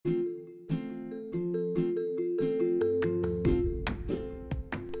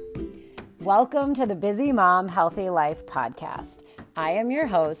Welcome to the Busy Mom Healthy Life podcast. I am your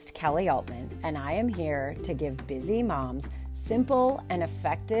host, Kelly Altman, and I am here to give busy moms simple and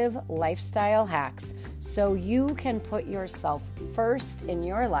effective lifestyle hacks so you can put yourself first in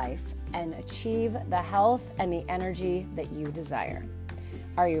your life and achieve the health and the energy that you desire.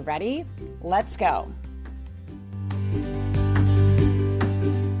 Are you ready? Let's go.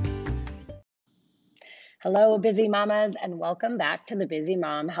 Hello, busy mamas, and welcome back to the Busy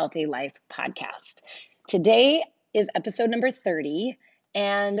Mom Healthy Life podcast. Today is episode number 30,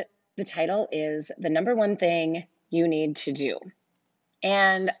 and the title is The Number One Thing You Need to Do.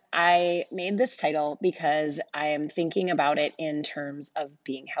 And I made this title because I am thinking about it in terms of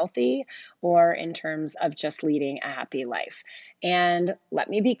being healthy or in terms of just leading a happy life. And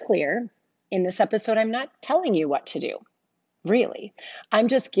let me be clear, in this episode, I'm not telling you what to do, really. I'm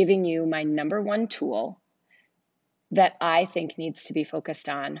just giving you my number one tool that I think needs to be focused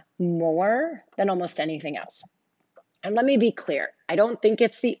on more than almost anything else. And let me be clear, I don't think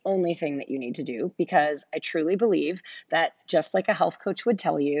it's the only thing that you need to do, because I truly believe that, just like a health coach would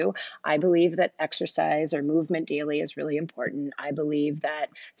tell you, I believe that exercise or movement daily is really important. I believe that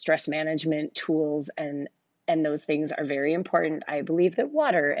stress management tools and those things are very important. I believe that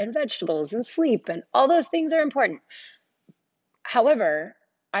water and vegetables and sleep and all those things are important. However,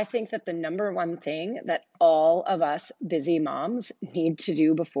 I think that the number one thing that all of us busy moms need to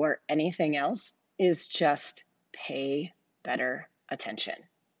do before anything else is just pay better attention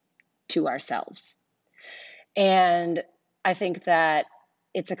to ourselves. And I think that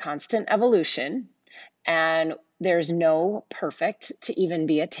it's a constant evolution, and there's no perfect to even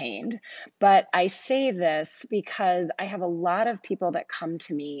be attained. But I say this because I have a lot of people that come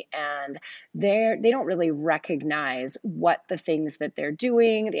to me and they don't really recognize what the things that they're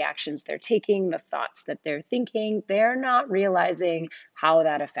doing, the actions they're taking, the thoughts that they're thinking, they're not realizing how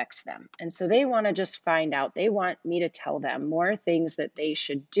that affects them. And so they want to just find out, they want me to tell them more things that they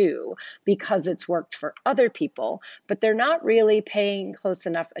should do because it's worked for other people, but they're not really paying close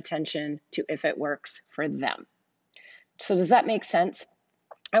enough attention to if it works for them. So does that make sense?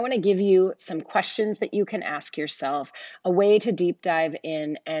 I want to give you some questions that you can ask yourself, a way to deep dive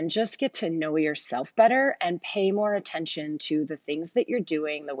in and just get to know yourself better and pay more attention to the things that you're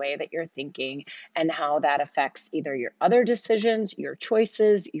doing, the way that you're thinking, and how that affects either your other decisions, your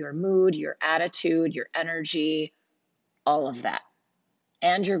choices, your mood, your attitude, your energy, all of that,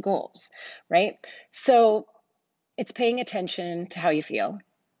 and your goals, right? So it's paying attention to how you feel.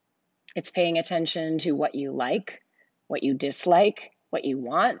 It's paying attention to what you like, what you dislike, what you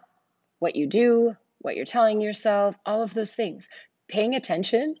want, what you do, what you're telling yourself, all of those things. Paying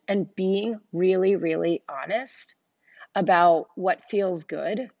attention and being really, really honest about what feels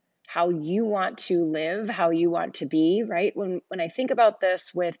good, how you want to live, how you want to be, right? When I think about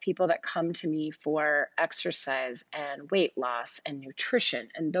this with people that come to me for exercise and weight loss and nutrition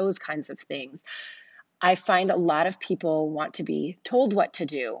and those kinds of things, I find a lot of people want to be told what to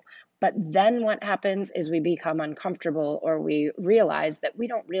do. But then what happens is we become uncomfortable, or we realize that we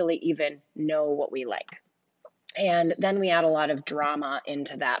don't really even know what we like. And then we add a lot of drama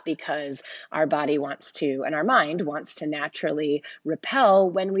into that because our body wants to, and our mind wants to naturally repel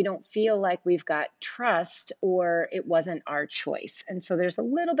when we don't feel like we've got trust or it wasn't our choice. And so there's a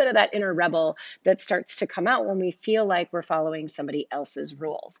little bit of that inner rebel that starts to come out when we feel like we're following somebody else's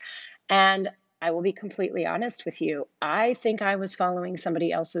rules. And I will be completely honest with you. I think I was following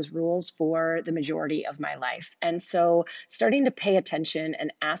somebody else's rules for the majority of my life. And so starting to pay attention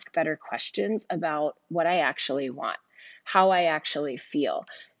and ask better questions about what I actually want, how I actually feel,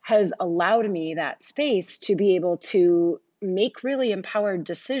 has allowed me that space to be able to make really empowered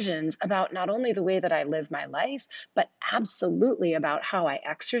decisions about not only the way that I live my life, but absolutely about how I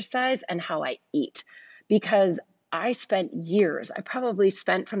exercise and how I eat. Because I spent years, I probably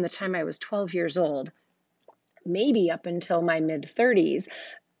spent from the time I was 12 years old, maybe up until my mid-30s,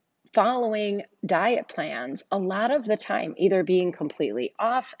 following diet plans, a lot of the time, either being completely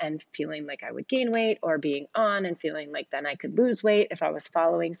off and feeling like I would gain weight, or being on and feeling like then I could lose weight if I was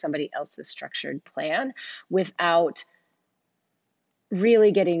following somebody else's structured plan, without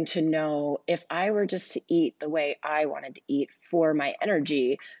really getting to know, if I were just to eat the way I wanted to eat for my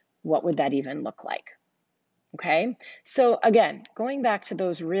energy, what would that even look like? Okay, so again, going back to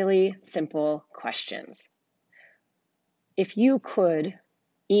those really simple questions. If you could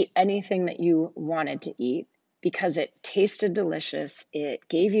eat anything that you wanted to eat because it tasted delicious, it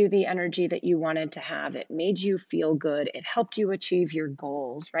gave you the energy that you wanted to have, it made you feel good, it helped you achieve your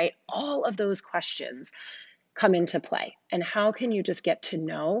goals, right? All of those questions come into play. And how can you just get to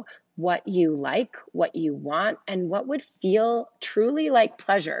know what you like, what you want, and what would feel truly like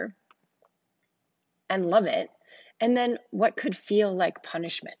pleasure and love it? And then what could feel like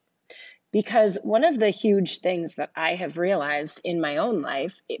punishment? Because one of the huge things that I have realized in my own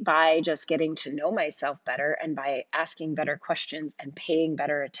life by just getting to know myself better and by asking better questions and paying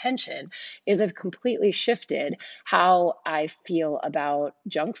better attention is I've completely shifted how I feel about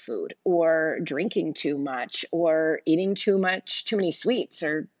junk food or drinking too much or eating too many sweets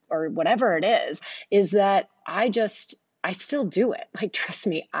or whatever it is that I still do it. Like, trust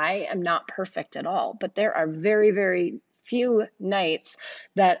me, I am not perfect at all, but there are very, very few nights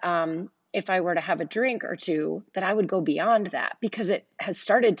that if I were to have a drink or two, that I would go beyond that because it has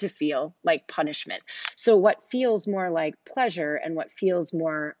started to feel like punishment. So what feels more like pleasure and what feels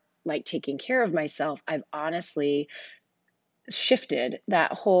more like taking care of myself, I've honestly shifted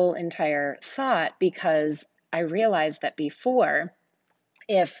that whole entire thought because I realized that before,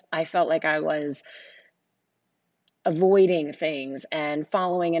 if I felt like I was avoiding things and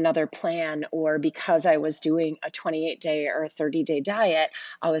following another plan, or because I was doing a 28-day or a 30-day diet,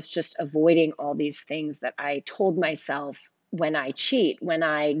 I was just avoiding all these things that I told myself when I cheat, when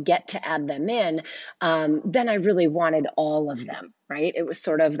I get to add them in, then I really wanted all of them, right? It was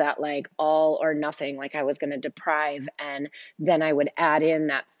sort of that like all or nothing, like I was going to deprive, and then I would add in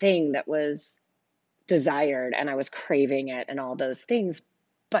that thing that was desired and I was craving it and all those things.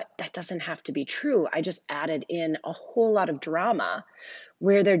 But that doesn't have to be true. I just added in a whole lot of drama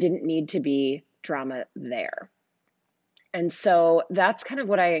where there didn't need to be drama there. And so that's kind of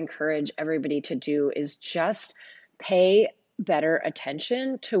what I encourage everybody to do is just pay better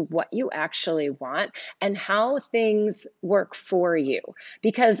attention to what you actually want and how things work for you.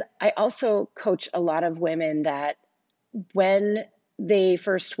 Because I also coach a lot of women that when they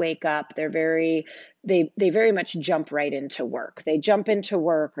first wake up, they very much jump right into work. They jump into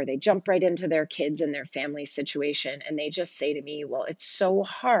work or they jump right into their kids and their family situation. And they just say to me, well, it's so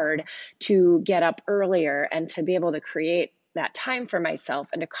hard to get up earlier and to be able to create that time for myself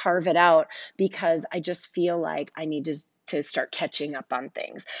and to carve it out because I just feel like I need to start catching up on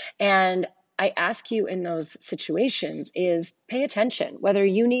things. And I ask you in those situations is pay attention, whether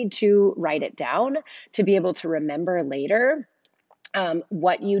you need to write it down to be able to remember later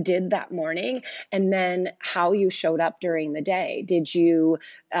what you did that morning, and then how you showed up during the day. Did you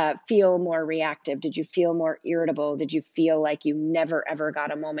feel more reactive? Did you feel more irritable? Did you feel like you never ever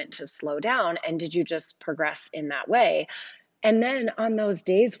got a moment to slow down? And did you just progress in that way? And then on those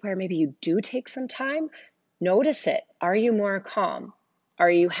days where maybe you do take some time, notice it. Are you more calm? Are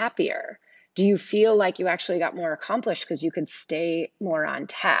you happier? Do you feel like you actually got more accomplished because you could stay more on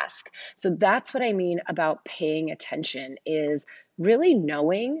task? So that's what I mean about paying attention is really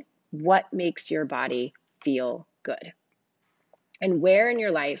knowing what makes your body feel good. And where in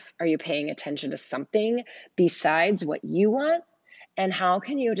your life are you paying attention to something besides what you want? And how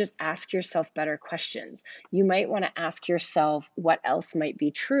can you just ask yourself better questions? You might want to ask yourself what else might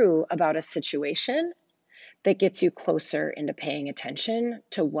be true about a situation that gets you closer into paying attention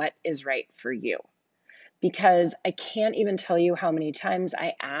to what is right for you. Because I can't even tell you how many times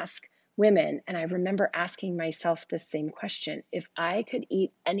I ask women, and I remember asking myself this same question. If I could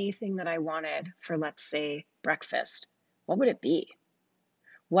eat anything that I wanted for, let's say, breakfast, what would it be?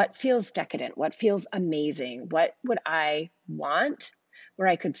 What feels decadent? What feels amazing? What would I want where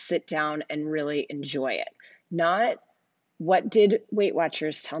I could sit down and really enjoy it? Not what did Weight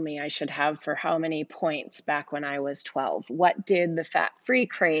Watchers tell me I should have for how many points back when I was 12? What did the fat-free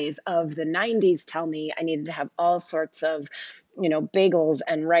craze of the 90s tell me I needed to have all sorts of, bagels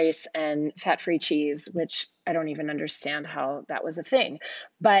and rice and fat-free cheese, which I don't even understand how that was a thing.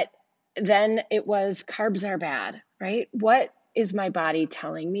 But then it was carbs are bad, right? What is my body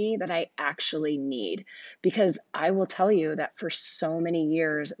telling me that I actually need? Because I will tell you that for so many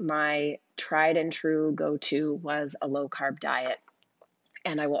years, my tried and true go-to was a low carb diet.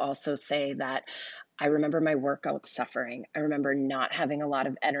 And I will also say that I remember my workouts suffering. I remember not having a lot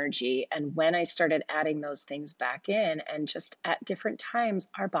of energy. And when I started adding those things back in, and just at different times,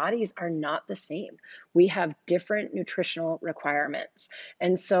 our bodies are not the same. We have different nutritional requirements.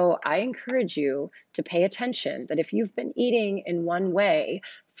 And so I encourage you to pay attention that if you've been eating in one way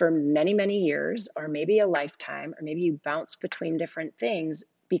for many, many years, or maybe a lifetime, or maybe you bounce between different things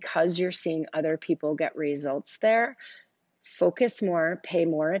because you're seeing other people get results there, focus more, pay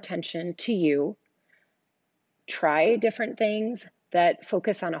more attention to you. Try different things that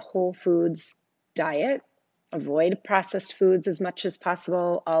focus on a whole foods diet, avoid processed foods as much as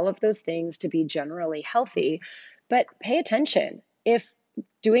possible, all of those things to be generally healthy. But pay attention. If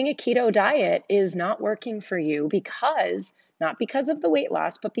doing a keto diet is not working for you not because of the weight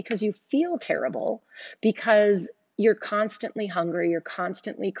loss, but because you feel terrible, because you're constantly hungry, you're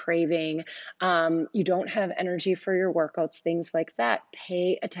constantly craving, you don't have energy for your workouts, things like that,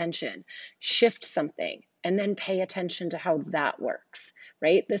 pay attention, shift something, and then pay attention to how that works,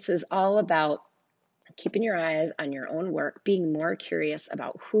 right? This is all about keeping your eyes on your own work, being more curious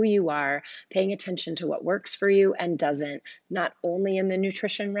about who you are, paying attention to what works for you and doesn't, not only in the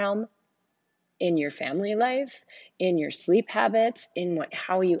nutrition realm, in your family life, in your sleep habits, in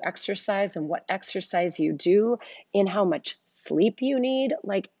how you exercise and what exercise you do, in how much sleep you need,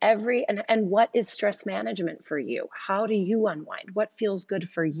 and what is stress management for you? How do you unwind? What feels good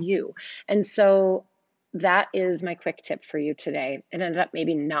for you? And so that is my quick tip for you today. It ended up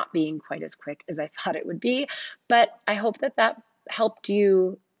maybe not being quite as quick as I thought it would be, but I hope that helped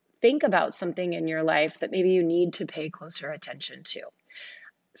you think about something in your life that maybe you need to pay closer attention to.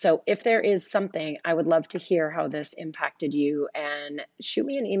 So if there is something, I would love to hear how this impacted you, and shoot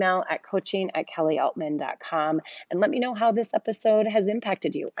me an email at coaching@kellyaultman.com and let me know how this episode has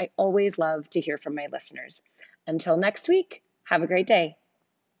impacted you. I always love to hear from my listeners. Until next week, have a great day.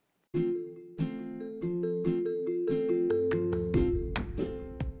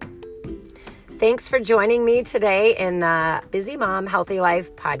 Thanks for joining me today in the Busy Mom Healthy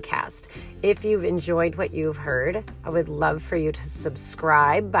Life podcast. If you've enjoyed what you've heard, I would love for you to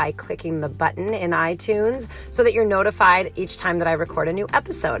subscribe by clicking the button in iTunes so that you're notified each time that I record a new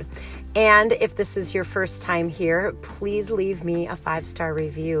episode. And if this is your first time here, please leave me a 5-star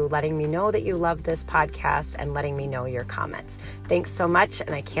review, letting me know that you love this podcast and letting me know your comments. Thanks so much,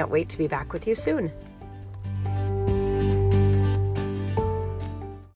 and I can't wait to be back with you soon.